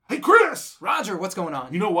Chris! Roger, what's going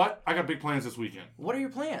on? You know what? I got big plans this weekend. What are your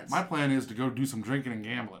plans? My plan is to go do some drinking and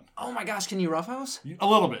gambling. Oh my gosh, can you roughhouse? A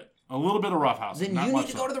little bit. A little bit of roughhouse. Then you need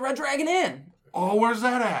to go to the Red Dragon Inn. Oh, where's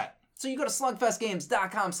that at? So you go to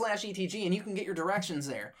slugfestgames.com/ETG and you can get your directions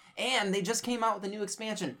there. And they just came out with a new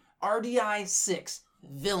expansion, RDI 6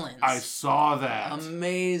 Villains. I saw that.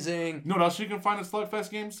 Amazing. You know what else you can find at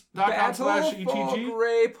slugfestgames.com/ETG? Battle for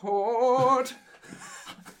Greyport.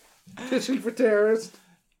 Fishing for terrorists.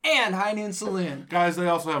 And High Noon Saloon. Guys, they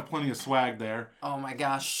also have plenty of swag there. Oh my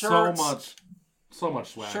gosh. Shirts. So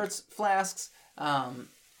much swag. Shirts, flasks,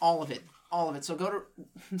 all of it. All of it. So go to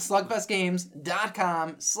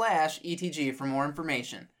slugfestgames.com/ETG for more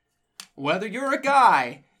information. Whether you're a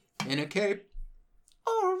guy in a cape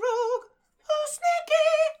or a rogue who's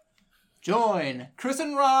sneaky, join Chris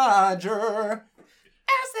and Roger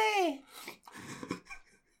as they...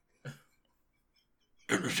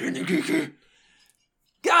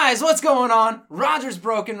 Guys, what's going on? Roger's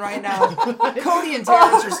broken right now. Cody and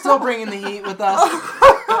Terrence are still bringing the heat with us.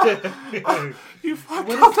 You fucked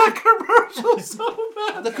up that commercial so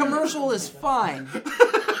bad. The commercial is fine.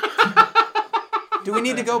 Do we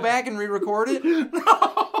need to go back and re-record it?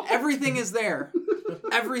 No. Everything is there.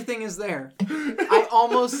 Everything is there. I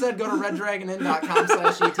almost said go to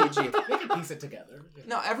reddragonin.com/ETG. They can piece it together.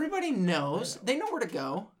 No, everybody knows. They know where to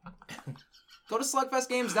go. Go to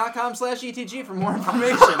slugfestgames.com/ETG for more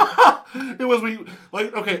information.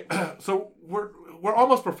 Okay, so we're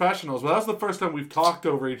almost professionals, but that was the first time we've talked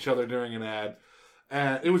over each other during an ad,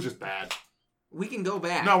 and it was just bad. We can go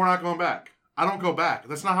back. No, we're not going back. I don't go back.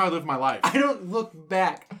 That's not how I live my life. I don't look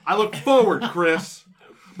back. I look forward, Chris.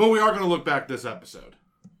 But we are going to look back this episode.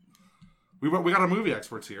 We got our movie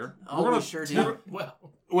experts here. Oh, we sure do. Well,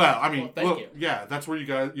 I mean, thank you. Yeah, that's where you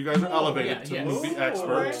guys are elevated to movie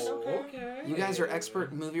experts. Okay. You guys are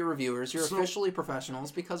expert movie reviewers. You're officially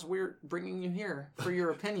professionals because we're bringing you here for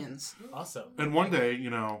your opinions. Awesome. And one day,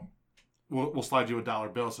 we'll slide you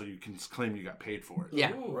 $1 bill so you can claim you got paid for it.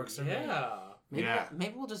 Yeah. Ooh, works for me.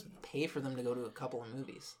 Maybe we'll just pay for them to go to a couple of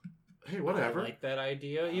movies. Hey, whatever. I like that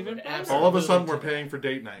idea even better. All of a sudden, we're paying for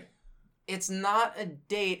date night. It's not a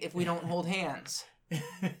date if we don't hold hands.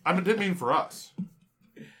 I didn't mean for us.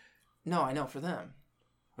 No, I know, for them.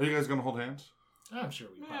 Are you guys going to hold hands? I'm sure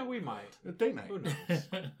we Yeah, we might. At date night. Who knows?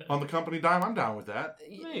 On the company dime, I'm down with that.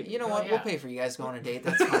 Maybe. You know what? Yeah. We'll pay for you guys to go on a date.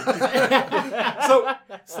 That's fine. So,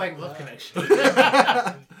 It's like Love Connection.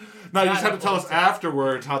 now you just have to tell us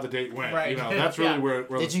afterwards how the date went. Right. That's really where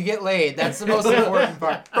Did you get laid? That's the most important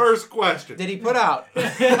part. First question. Did he put out?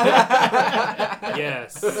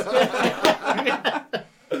 Yes.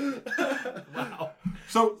 Wow.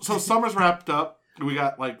 So summer's wrapped up. We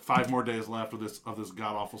got like 5 more days left of this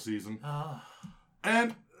god awful season,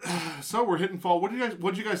 and so we're hitting fall. What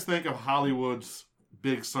did you guys think of Hollywood's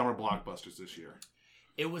big summer blockbusters this year?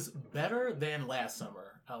 It was better than last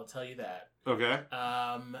summer. I'll tell you that. Okay.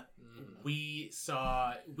 We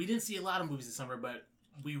didn't see a lot of movies this summer, but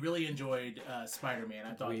we really enjoyed Spider-Man.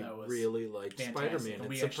 I thought We that was really liked fantastic. Spider-Man.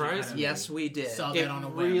 We It actually surprised kind me. of Yes, we did. saw It that on a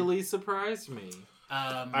whim. really surprised me.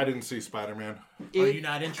 I didn't see Spider-Man. Are you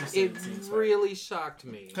not interested It in seeing Spider-Man? really shocked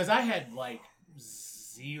me. Because I had like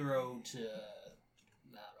 0 to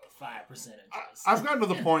 5% interest. I've gotten to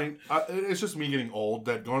the point. It's just me getting old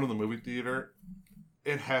that going to the movie theater,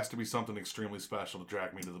 it has to be something extremely special to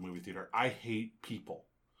drag me to the movie theater. I hate people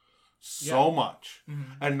so much. Mm-hmm.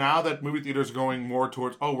 And now that movie theaters are going more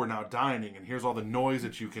towards, we're now dining, and here's all the noise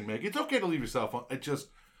that you can make. It's okay to leave your cell phone.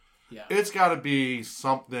 It's got to be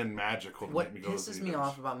something magical to What make me go to pisses the me theaters.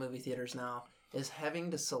 off about movie theaters now is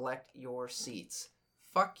having to select your seats.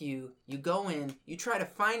 Fuck you. You go in, you try to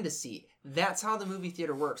find a seat. That's how the movie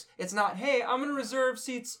theater works. It's not, hey, I'm going to reserve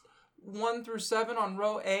seats 1 through 7 on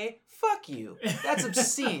row A. Fuck you. That's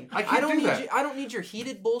obscene. I don't need do that. I don't need your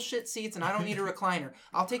heated bullshit seats, and I don't need a recliner.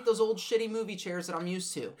 I'll take those old shitty movie chairs that I'm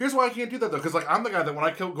used to. Here's why I can't do that, though. Because I'm the guy that when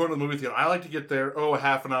I go to the movie theater, I like to get there, a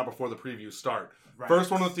half an hour before the previews start. Right.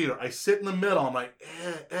 First one in the theater. I sit in the middle. I'm like,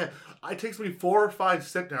 It takes me 4 or 5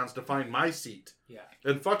 sit-downs to find my seat. Yeah.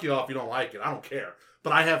 And fuck you all if you don't like it. I don't care.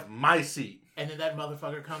 But I have my seat. And then that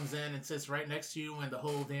motherfucker comes in and sits right next to you when the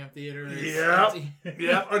whole damn theater is Yep. empty.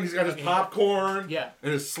 Yeah. And he's got his popcorn. Yeah.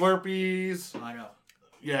 And his Slurpees. I know.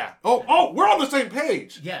 Yeah. Oh, we're on the same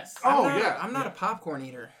page. Yes. I'm not a popcorn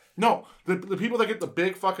eater. No, the people that get the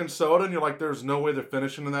big fucking soda and you're like, there's no way they're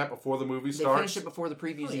finishing that before the movie They starts. finish it before the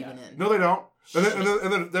preview's even in. No, they don't.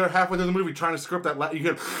 And then they're halfway through the movie trying to script that. You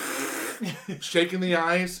get shaking the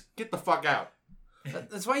eyes. Get the fuck out.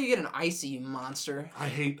 That's why you get an icy, you monster.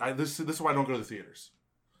 This is why I don't go to the theaters.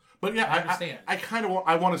 But yeah, I understand. I kind of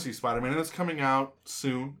want to see Spider-Man, and it's coming out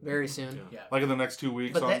soon, Very soon. Yeah. Yeah. like in the next 2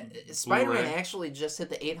 weeks. But on that Spider-Man Blu-ray. actually just hit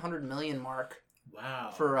the 800 million mark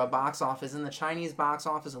Wow. for a box office. In the Chinese box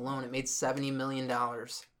office alone, it made $70 million.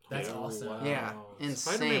 That's Oh, awesome. wow. Yeah,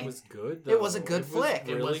 insane. Spider-Man was good, though. It was a good flick.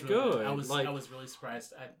 It Really was good. I was like, really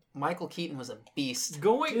surprised. Michael Keaton was a beast.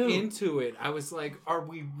 going Dude. into it, I was like, are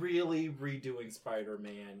we really redoing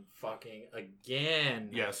Spider-Man fucking again?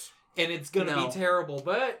 Yes. And it's gonna No. be terrible,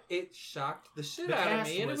 but it shocked the shit The out of cast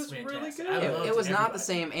me, and it was was really fantastic. good. I loved It was not everybody. the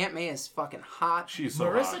same. Aunt May is fucking hot. She's so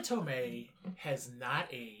Marissa hot. Tomei has not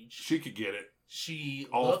aged. She could get it. She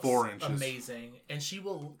All looks 4 inches. amazing, and she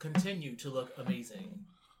will continue to look amazing.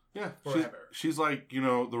 Yeah. Forever. She's like, the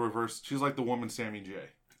reverse. She's like the woman Sammy J.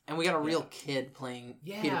 And we got a real kid playing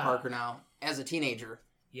Yeah. Peter Parker now as a teenager.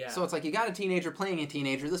 Yeah. So it's like you got a teenager playing a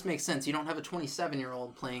teenager. This makes sense. You don't have a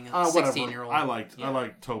 27-year-old playing a Whatever. 16-year-old. I liked Yeah.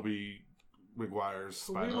 Toby Maguire's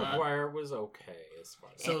Tobey Spider-Man. Maguire was okay as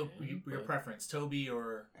Spider-Man. so your but preference, Toby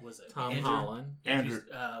or was it Tom Andrew? Holland. Andrew.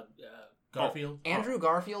 Garfield. Andrew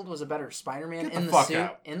Garfield was a better Spider-Man Get in the the fuck suit.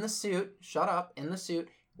 out. In the suit. Shut up. In the suit.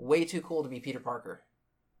 Way too cool to be Peter Parker.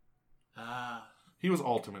 Ah, He was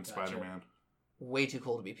Ultimate Gotcha. Spider-Man. Way too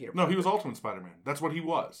cool to be Peter No, Parker. he was Ultimate Spider-Man. That's what he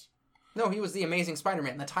was. No, he was the Amazing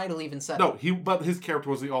Spider-Man. The title even said No, it. but his character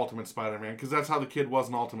was the Ultimate Spider-Man because that's how the kid was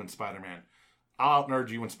an Ultimate Spider-Man. I'll out-nerd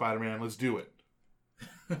you in Spider-Man. Let's do it.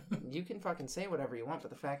 You can fucking say whatever you want, but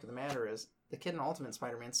the fact of the matter is, the kid in Ultimate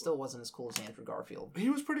Spider-Man still wasn't as cool as Andrew Garfield. He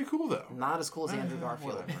was pretty cool though. Not as cool as Andrew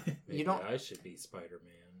Garfield. Whatever. Maybe don't- I should be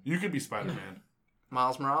Spider-Man. You could be Spider-Man.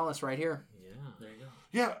 Miles Morales right here. Yeah. there you go.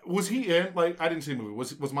 Yeah, was he in? Like, I didn't see the movie.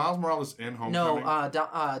 Was Miles Morales in Homecoming?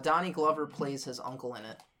 No, Donnie Glover plays his uncle in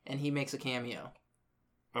it, and he makes a cameo.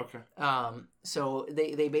 Okay. So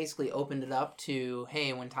they basically opened it up to,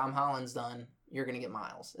 hey, when Tom Holland's done, you're gonna get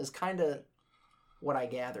Miles. Is kind of what I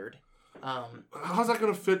gathered. How's that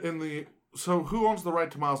going to fit in the? So who owns the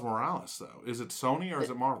right to Miles Morales though? Is it Sony or is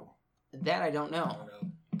it Marvel? That I don't I know.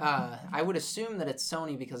 don't know. I would assume that it's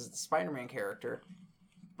Sony because it's a Spider-Man character,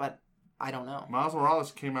 but I don't know. Miles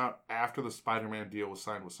Morales came out after the Spider-Man deal was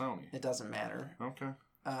signed with Sony. It doesn't matter. Okay.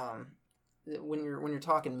 When you're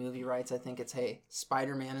talking movie rights, I think it's, hey,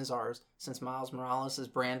 Spider-Man is ours. Since Miles Morales is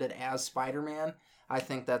branded as Spider-Man, I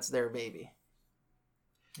think that's their baby.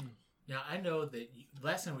 Now I know that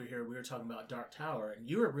last time we were here, we were talking about Dark Tower, and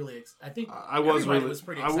you were really. I think I was everybody really. was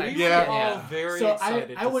pretty I w- excited. yeah. All very So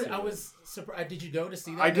excited. I to see was surprised. Did you go to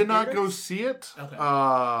see that? I in did the not theater? go see it.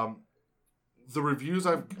 Okay. The reviews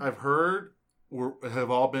I've heard have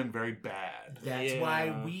all been very bad. That's Yeah.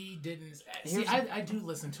 why we didn't see. Here's- I do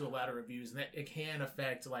listen to a lot of reviews, and that it can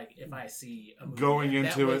affect like if I see a movie. Going And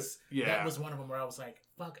into that it, was, yeah. that was one of them where I was like,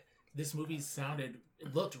 "Fuck, this movie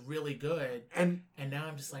it looked really good," And and now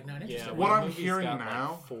I'm just like not Yeah, interested. What the I'm movie's hearing got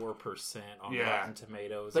now- like 4% on Yeah. Rotten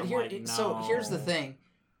Tomatoes. But I'm here, like, so here's the no. thing: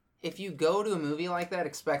 if you go to a movie like that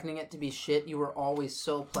expecting it to be shit, you are always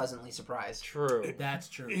so pleasantly surprised. True. That's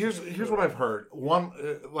true. here's what I've heard. One,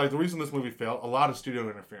 like the reason this movie failed, a lot of studio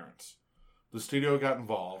interference. The studio got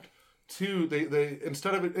involved. Two, they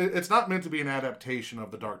instead of it's not meant to be an adaptation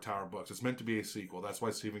of the Dark Tower books. It's meant to be a sequel. That's why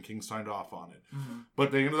Stephen King signed off on it. Mhm.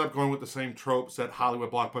 But they ended up going with the same tropes that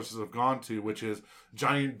Hollywood blockbusters have gone to, which is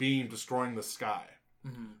giant beam destroying the sky,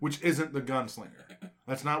 Mhm. which isn't the Gunslinger.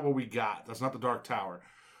 That's not what we got. That's not the Dark Tower.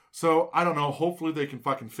 So I don't know. Hopefully they can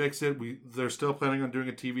fucking fix it. They're still planning on doing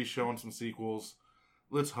a TV show and some sequels.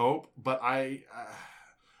 Let's hope. But I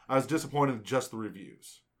was disappointed in just the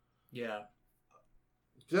reviews. Yeah.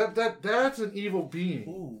 That's an evil being.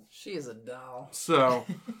 Ooh. She is a doll. So,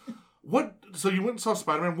 So you went and saw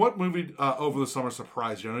Spider-Man. What movie over the summer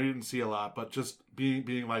surprised you? I know you didn't see a lot, but just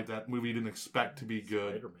being like that movie you didn't expect to be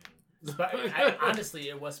good. Spider-Man. Honestly,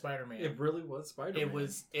 it was Spider-Man. It really was Spider-Man. It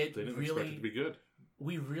was. It They didn't expect it really. to be good.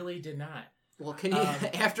 We really did not. Well, can you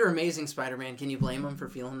after Amazing Spider-Man, can you blame him for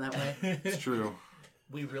feeling that way? It's true.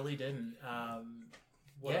 We really didn't.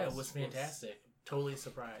 What Yeah, else? it was fantastic. Totally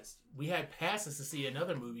surprised. We had passes to see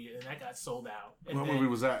another movie, and that got sold out. And What then- movie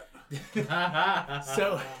was that?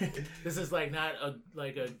 So this is like not a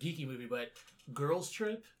geeky movie, but Girls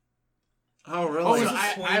Trip. Oh, really? Oh, Queen is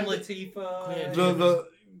this I'm- Latifah. The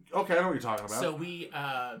okay, I know what you're talking about. So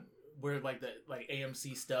we're like the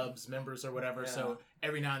AMC Stubs members or whatever. So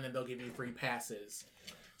every now and then they'll give you free passes.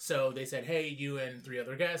 So they said, hey, you and 3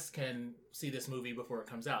 other guests can see this movie before it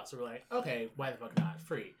comes out. So we're like, okay, why the fuck not?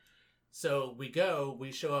 Free. So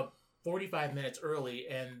we show up 45 minutes early,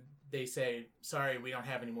 and they say, sorry, we don't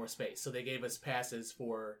have any more space. So they gave us passes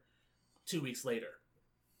for 2 weeks later.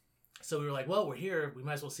 So we were like, well, we're here. We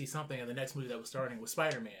might as well see something. And the next movie that was starting was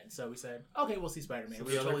Spider-Man. So we said, okay, we'll see Spider-Man. So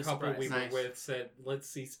We the were other totally couple surprised. we Nice. were with said, let's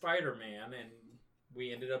see Spider-Man, and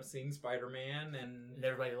we ended up seeing Spider-Man, and And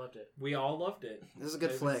everybody loved it. we all loved it. This is a good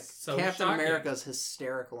It was flick. so Captain shocking. America's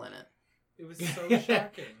hysterical in it. It was so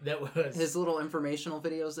shocking. That was... His little informational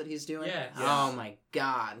videos that he's doing. Yes. Oh my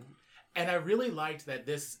god. And I really liked that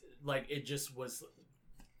this, like, it just was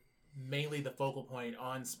mainly the focal point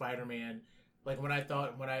on Spider-Man. Like, when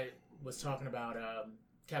I was talking about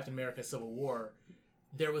Captain America Civil War,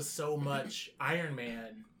 there was so much Iron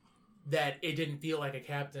Man that it didn't feel like a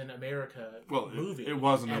Captain America movie. It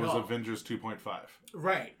wasn't. It at was all. Avengers 2.5.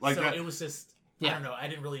 Right. Like so that- it was just, I don't know. I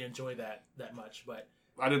didn't really enjoy that much, but...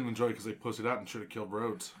 I didn't enjoy it because they pussied out and should have killed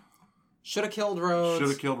Rhodes. Should have killed Rhodes. Should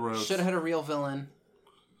have killed Rhodes. Should have had a real villain.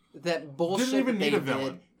 That bullshit Didn't even that need they a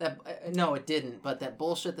villain. did. That no, it didn't. But that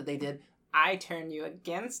bullshit that they did. I turn you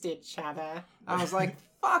against each other. I was like,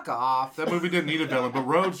 fuck off. That movie didn't need a villain, but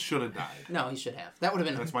Rhodes should have died. No, he should have. That would have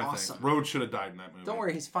been That's my awesome. thing. Rhodes should have died in that movie. Don't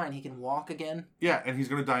worry, he's fine. He can walk again. Yeah, and he's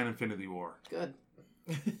going to die in Infinity War. Good.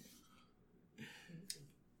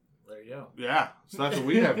 There you go. Yeah, so that's what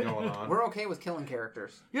we have going on. We're okay with killing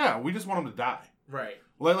characters. Yeah, we just want him to die. Right.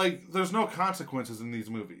 Like, there's no consequences in these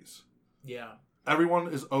movies. Yeah. Everyone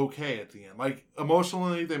is okay at the end. Like,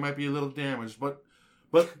 emotionally, they might be a little damaged, but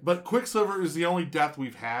Quicksilver is the only death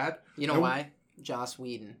we've had. You know And- why? Joss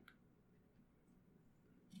Whedon.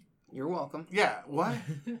 You're welcome. Yeah, what?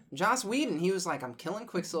 Joss Whedon, he was like, I'm killing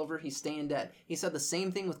Quicksilver, he's staying dead. He said the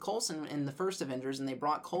same thing with Coulson in the first Avengers, and they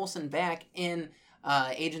brought Coulson back in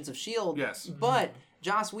Agents of S.H.I.E.L.D. Yes. But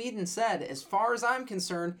Joss Whedon said, as far as I'm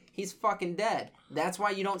concerned, he's fucking dead. That's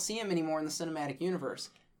why you don't see him anymore in the cinematic universe.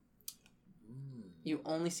 You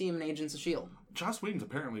only see him in Agents of S.H.I.E.L.D. Joss Whedon's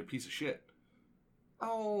apparently a piece of shit.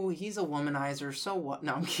 Oh, he's a womanizer, so what?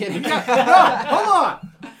 No, I'm kidding. No, hold on.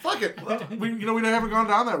 Fuck it. We haven't gone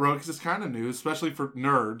down that road because it's kind of new, especially for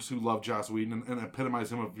nerds who love Joss Whedon and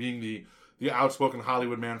epitomize him of being the outspoken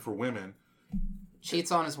Hollywood man for women.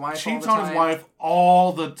 Cheats on his wife all Cheats the on time. his wife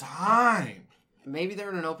all the time. Maybe they're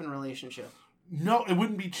in an open relationship. No, it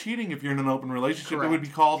wouldn't be cheating if you're in an open relationship. Correct. It would be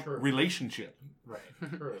called True. relationship. Right.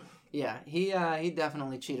 True. Yeah, he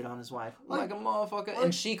definitely cheated on his wife. Like a motherfucker.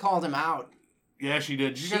 And she called him out. Yeah, she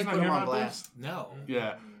did. Did you She guys not put hear him on about this? blast. No.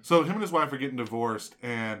 Yeah. So him and his wife are getting divorced,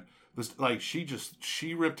 and this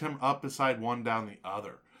she ripped him up beside one down the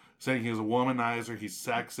other, saying he's a womanizer, he's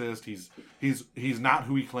sexist, he's not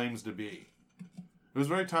who he claims to be. It was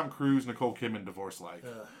very Tom Cruise, Nicole Kidman divorce like,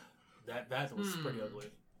 That was pretty ugly.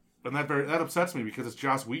 and that upsets me because it's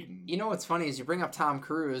Joss Whedon. You know what's funny is you bring up Tom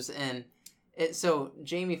Cruise, and so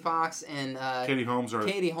Jamie Foxx and Katie Holmes are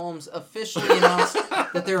Katie Holmes officially announced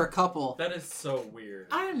that they're a couple. That is so weird.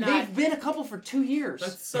 I'm not. They've been a couple for 2 years.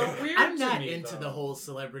 That's so weird. I'm to not me, into though. the whole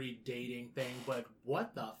celebrity dating thing, but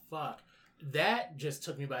what the fuck? That just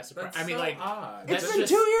took me by surprise. That's I mean, so like, odd. It's that's been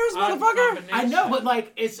just 2 years, Odd motherfucker. I know, but combination.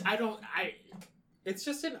 like, It's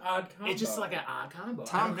just an odd combo. it's just like an odd combo.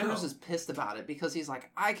 Tom I don't Cruise know. is pissed about it because he's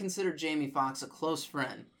like, I consider Jamie Foxx a close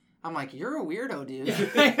friend. I'm like, you're a weirdo, dude.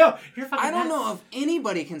 I know. You're fucking I don't nuts. know if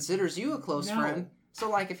anybody considers you a close No. friend. So,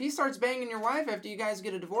 like, if he starts banging your wife after you guys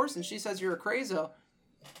get a divorce and she says you're a crazo,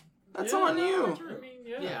 that's on you. I mean,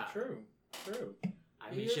 Yeah. True.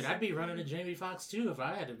 I mean, shit, I'd be running to Jamie Foxx too if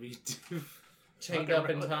I had to be Chained fucking up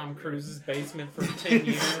in around. Tom Cruise's basement for 10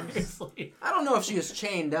 years. Seriously. I don't know if she was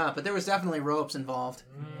chained up, but there was definitely ropes involved.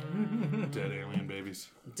 dead alien babies.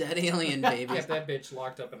 Dead alien babies. Get that bitch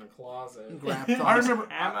locked up in a closet. Grab I thumbs.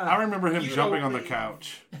 remember him You jumping don't on the leave.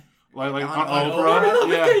 couch, like On on Oprah. Oprah.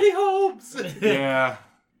 Yeah, Katie Holmes! yeah.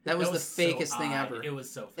 That was That the so fakest thing odd. ever. It was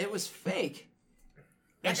so fake. It was fake.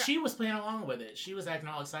 And she was playing along with it. She was acting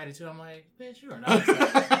all excited too. I'm like, bitch, you are not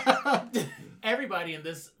excited. Everybody in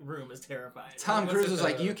this room is terrified. Tom was Cruise it was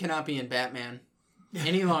like, the- you cannot be in Batman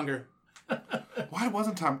any longer. Why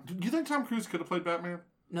wasn't Tom? Do you think Tom Cruise could have played Batman?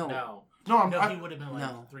 No. No. No, No, he would have been like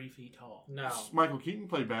No. 3 feet tall. No. Michael Keaton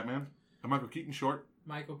played Batman. And Michael Keaton short.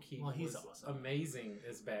 Michael Keaton Well, he's was awesome. amazing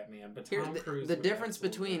as Batman, but Here, Tom Cruise the would difference absolutely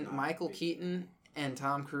between not Michael be. Keaton and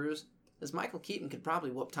Tom Cruise is Michael Keaton could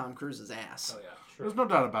probably whoop Tom Cruise's ass. Oh yeah. There's no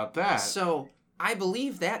doubt about that. So, I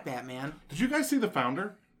believe that Batman. Did you guys see The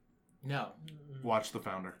Founder? No. Watch The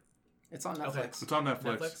Founder. It's on Netflix. Okay. It's on Netflix.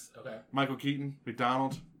 Netflix? Okay. Michael Keaton,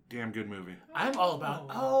 McDonald's, damn good movie. I'm all about.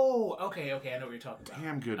 Oh, okay. I know what you're talking about.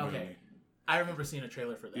 Damn good Okay. movie. I remember seeing a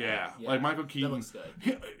trailer for that. Yeah, like Michael Keaton. That looks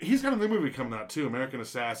good. He's got a new movie coming out too, American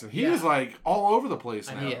Assassin. He Yeah. is like all over the place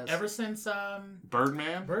I now. know. He is. Ever since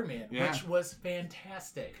Birdman. Yeah. which was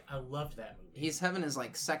fantastic. I loved that movie. He's having his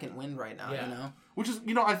like second wind right now. Yeah. You know. Which is,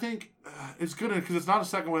 I think it's good because it's not a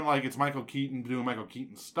second one like it's Michael Keaton doing Michael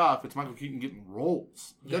Keaton stuff. It's Michael Keaton getting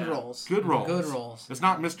roles. Good Yeah. roles. Good roles. Good roles. It's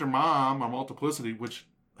not Mr. Mom or Multiplicity, which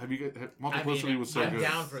Multiplicity was so I'm good.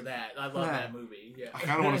 down for that. I love that movie. Yeah. I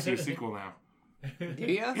kind of want to see a sequel now. Do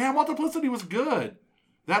ya? Yeah, Multiplicity was good.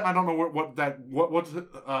 That I don't know what's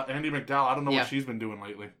Andy McDowell. I don't know Yeah. what she's been doing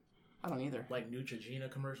lately. I don't either. Like Neutrogena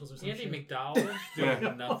commercials or something. Andy McDowell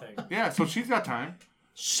doing nothing. Yeah, so she's got time.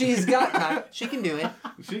 She's got time. She can do it.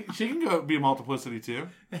 She can go be a Multiplicity too.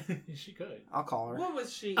 She could. I'll call her. What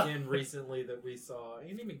was she in recently that we saw?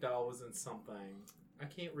 Andy McDowell was in something. I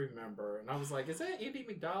can't remember. And I was like, is that Andy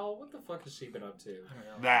McDowell? What the fuck has she been up to? I don't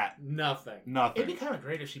know. That Nothing. nothing. It'd be kind of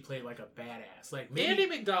great if she played like a badass, like maybe Andy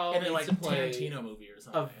McDowell in a needs like to play Tarantino movie or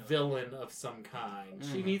something. a villain of some kind.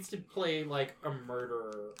 She needs to play like a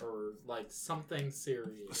murderer or like something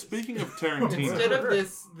serious. Speaking of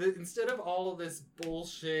Tarantino, Instead of all of this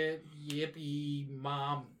bullshit yippee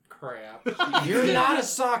mom crap, You're not a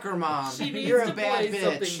soccer mom. she needs You're to a bad play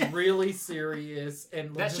bitch. something really serious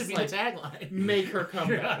and That just should be like the tagline. make her come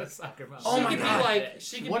You're back. not a soccer mom. Oh she my could God. be like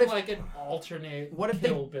she could What be if- like an alternate what if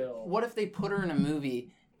Kill Bill. What if they put her in a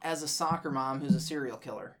movie as a soccer mom who's a serial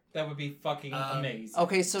killer? That would be fucking amazing.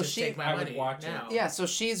 Okay, so Just she. take my I would money watch it. now. Yeah, so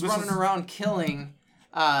she's This running is- around killing.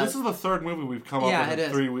 this is the third movie we've come up Yeah, with it in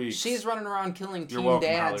is. 3 weeks. She's running around killing You're teen welcome,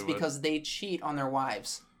 dads Hollywood. because they cheat on their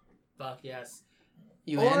wives. Fuck yes.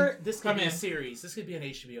 You Or in? this could Come be in. a series. This could be an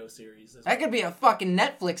HBO series. That could be a fucking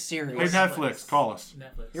Netflix series. Hey Netflix, call us.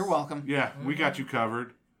 Netflix. You're welcome. Yeah, we got you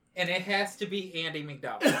covered. And it has to be Andy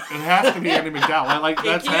McDowell. It has to be Andy McDowell. Like It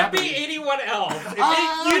that's can't happening. be anyone else. If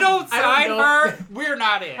Ah, you don't I sign don't know. her, we're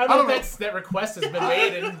not in. I don't don't know know. if that request has been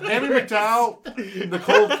made. Andy McDowell,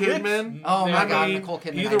 Nicole Kidman. Oh my I god, mean, Nicole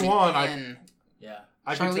Kidman. Either I'd be one. in. Yeah.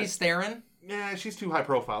 I could Charlize Theron. yeah, she's too high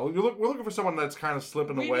profile. We're looking for someone that's kind of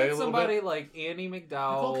slipping We away need a little somebody bit. like Andy McDowell.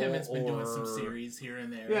 Nicole Kidman's been doing or- some series here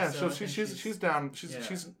and there. Yeah, so I think she's down. She's yeah.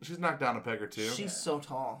 she's knocked down a peg or two. She's so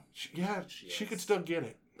tall. She could still get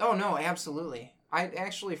it. Oh no, absolutely. I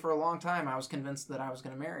actually, for a long time, I was convinced that I was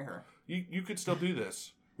going to marry her. You could still do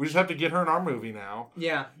this. We just have to get her in our movie now,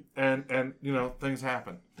 Yeah, and things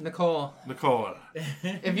happen. Nicole. Nicole,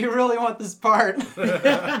 If you really want this part,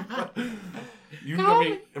 I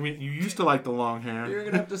mean, you used to like the long hair. you're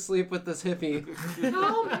gonna have to sleep with this hippie.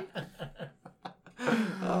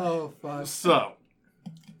 Oh fuck. So,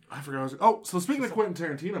 I forgot. So speaking of Quentin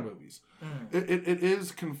Tarantino movies, it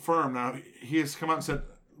is confirmed now. He has come out and said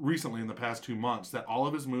recently in the past 2 months that all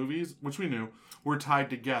of his movies, which we knew, were tied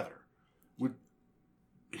together.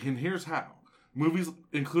 And here's how: movies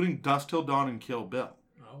including Dusk Till Dawn and Kill Bill.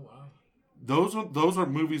 Oh wow. Those are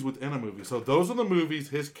movies within a movie. So those are the movies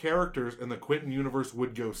his characters in the Quentin universe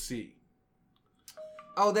would go see.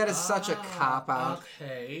 Oh, that is such a cop out.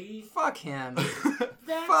 Okay. Fuck him.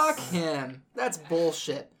 That's, Fuck him. That's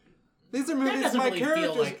bullshit. These are That movies doesn't my really characters.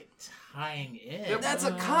 feel like tying in. That's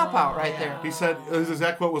a cop out right there. He said his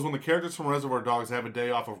exact quote was, "When the characters from Reservoir Dogs have a day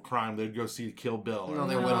off of crime, they'd go see Kill Bill." No,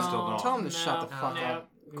 they or wouldn't. Dusk Till Dawn. Tell him to shut the fuck no, up.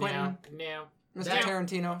 Quentin. No. Mr. That-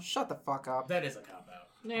 Tarantino, shut the fuck up. That is a cop out.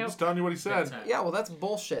 I'm No. just telling you what he said. That's Yeah, well, that's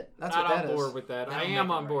bullshit. That's Not what on that board is. with that. I That'll am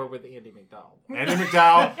make on it board right. with Andy McDowell. Andy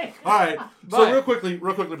McDowell. All right. So But- real quickly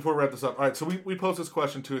before we wrap this up. All right. So we posed this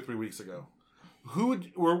question 2 or 3 weeks ago.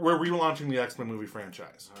 We're relaunching the X-Men movie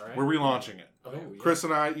franchise. All right. We're relaunching it. Oh, yeah. Chris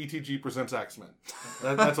and I, ETG presents X-Men.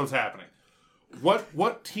 That's what's happening.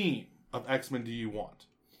 What team of X-Men do you want?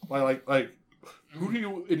 Like who do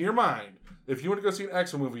you, in your mind, if you want to go see an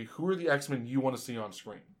X-Men movie, who are the X-Men you want to see on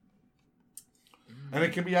screen? And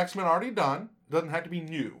it can be X-Men already done. It doesn't have to be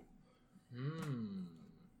new.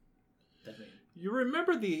 You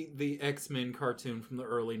remember the X-Men cartoon from the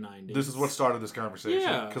early 90s? This is what started this conversation.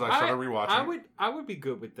 Yeah, Because I started rewatching it. I would be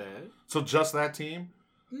good with that. So just that team?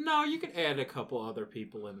 No, you could add a couple other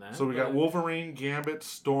people in that. So we got but Wolverine, Gambit,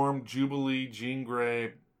 Storm, Jubilee, Jean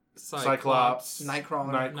Grey, Cyclops,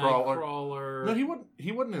 Nightcrawler. Nightcrawler. No,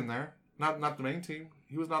 he wasn't in there. Not the main team.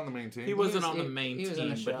 He was not on the main team. He wasn't was- on the he- main he was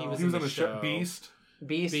team, in the but he show. was, He was in on the show. Beast,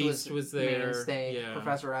 Beast was there, Mainstay. yeah.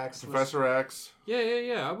 Professor X. Was, Professor X,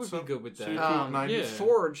 Yeah. I would So- be good with so that. you could- Um, 90s. yeah.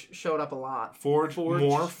 Forge showed up a lot. Forge,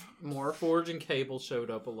 Morph. Morph. Forge and Cable showed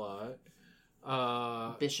up a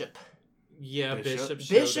lot. Bishop. Yeah, Bishop. Bishop.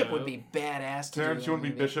 Bishop showed would up. be badass to Terrence, do you in want to be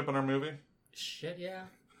a movie. Bishop in our movie? Shit, yeah.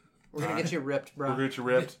 We're gonna get you ripped, bro. We'll get you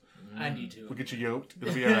ripped. I need to. We'll get you yoked.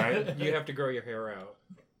 It'll be all right. You have to grow your hair out.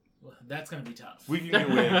 Well, that's gonna be tough. We can get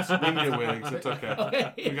wigs. It's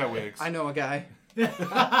okay. We got wigs. I know a guy.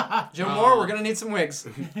 Joe Moore, we're gonna need some wigs.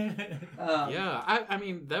 Yeah, I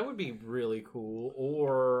mean that would be really cool.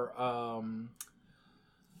 Or, oh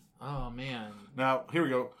man. Now here we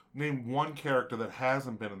go. Name one character that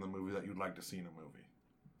hasn't been in the movie that you'd like to see in a movie.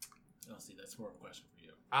 Oh, see, that's more of a question for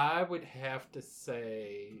you. I would have to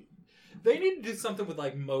say they need to do something with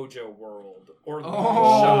like Mojo World or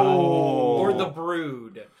Shot or The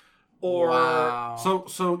Brood or Wow. So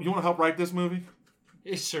you want to help write this movie?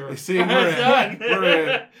 Sure. See, we're in. We're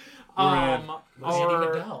in. With Andy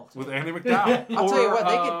McDowell. With Andy McDowell. I'll tell you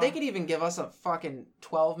what, they could even give us a fucking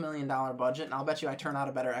 $12 million budget, and I'll bet you I turn out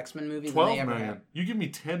a better X-Men movie than they $12 ever million. have. You give me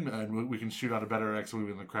 $10 million, we can shoot out a better X movie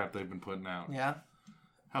than the crap they've been putting out. Yeah.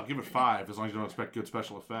 Hell, give it 5 as long as you don't expect good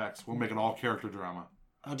special effects. We'll make it all character drama.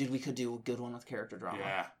 Oh, dude, we could do a good one with character drama.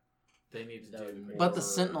 Yeah. They need to do more. But the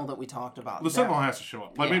Sentinel that we talked about. The Sentinel has to show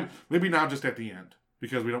up. Like Yeah. maybe not just at the end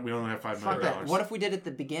because we only have $5 Fuck million. that. What if we did it at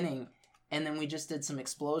the beginning, and then we just did some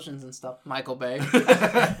explosions and stuff, Michael Bay,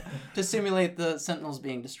 to simulate the Sentinels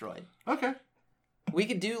being destroyed? Okay. We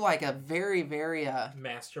could do like a very, very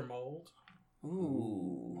Master Mold.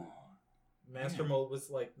 ooh. Master Mold was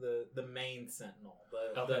like the main Sentinel,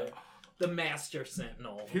 the Master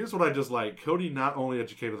Sentinel. Here's what I just like. Cody not only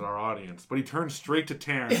educated our audience, but he turned straight to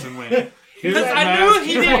Terrence and went, Because I knew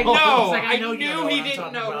he didn't know. It's like, I knew he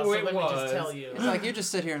didn't know who it let was. me just tell you. It's like you just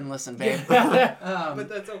sit here and listen, babe. But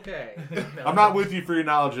that's okay. I'm not with you for your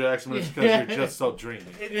knowledge of X-Men. It's because you're just so dreamy.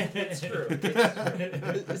 It's true.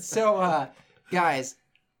 So, guys,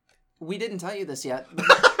 we didn't tell you this yet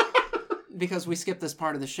because we skipped this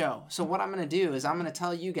part of the show. So what I'm going to do is I'm going to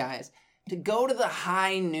tell you guys to go to the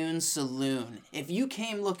High Noon Saloon. If you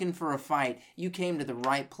came looking for a fight, you came to the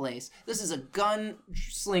right place. This is a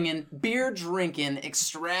gun-slinging, beer-drinking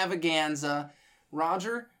extravaganza.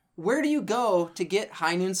 Roger, where do you go to get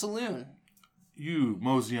High Noon Saloon? You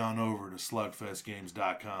mosey on over to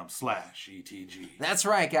slugfestgames.com/ETG. That's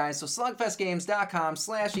right, guys. So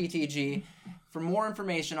slugfestgames.com/ETG for more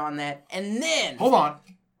information on that. And then... Hold on.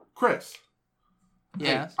 Chris.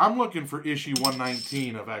 Yeah. Hey, I'm looking for issue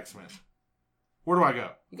 119 of X-Men. Where do I go?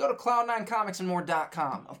 You go to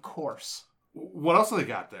cloud9comicsandmore.com, of course. What else do they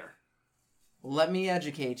got there? Let me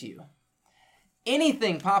educate you.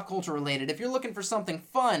 Anything pop culture related. If you're looking for something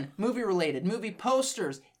fun, movie related, movie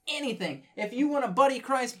posters, anything. If you want a Buddy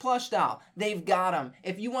Christ plush doll, they've got them.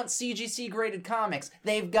 If you want CGC graded comics,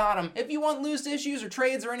 they've got them. If you want loose issues or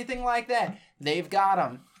trades or anything like that, they've got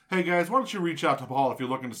them. Hey guys, why don't you reach out to Paul if you're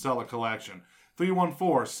looking to sell a collection?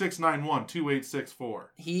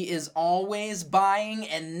 314-691-2864. He is always buying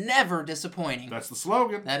and never disappointing. That's the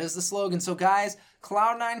slogan. That is the slogan. So guys,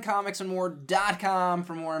 cloud9comicsandmore.com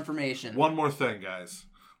for more information. One more thing, guys.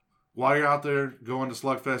 While you're out there going to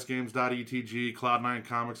slugfestgames.etg,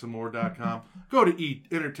 cloud9comicsandmore.com, go to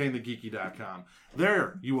entertainthegeeky.com.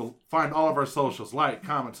 There you will find all of our socials. Like,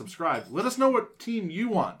 comment, subscribe. Let us know what team you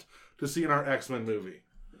want to see in our X-Men movie.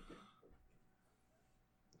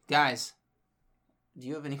 Guys, do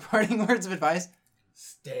you have any parting words of advice?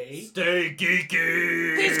 Stay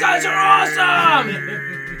geeky! These guys are awesome!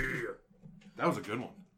 That was a good one.